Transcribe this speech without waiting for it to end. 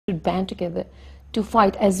should band together to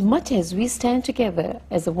fight. As much as we stand together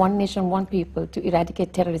as a one nation, one people to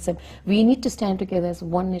eradicate terrorism, we need to stand together as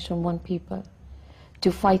one nation, one people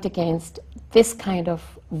to fight against this kind of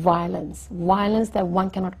violence that one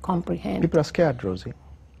cannot comprehend. People are scared, Rosy.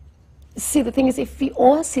 See, the thing is, if we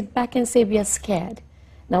all sit back and say we are scared,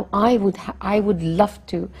 now I would love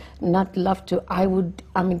to, not love to, I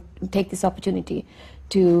mean, take this opportunity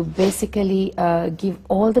to basically give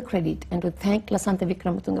all the credit and to thank Lasantha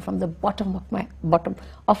Wickrematunge from the bottom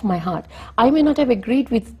of my heart. I may not have agreed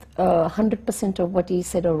with 100% of what he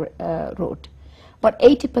said or wrote, but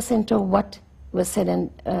 80% of what was said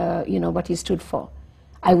and what he stood for,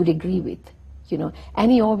 I would agree with.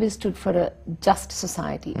 And he always stood for a just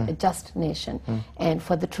society, a just nation, and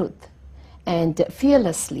for the truth. And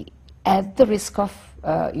fearlessly, at the risk of,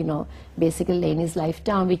 basically laying his life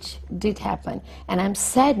down, which did happen. And I'm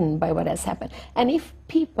saddened by what has happened. And if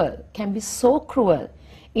people can be so cruel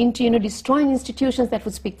into, destroying institutions that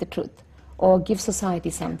would speak the truth, or give society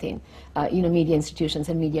something, media institutions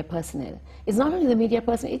and media personnel. It's not only the media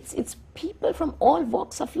personnel, it's people from all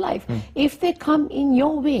walks of life. If they come in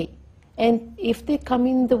your way, and if they come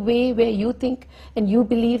in the way where you think and you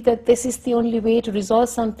believe that this is the only way to resolve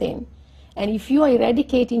something, and if you are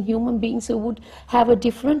eradicating human beings who would have a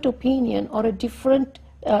different opinion or a different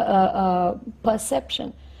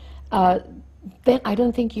perception, then I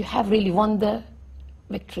don't think you have really won the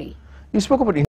victory. You spoke about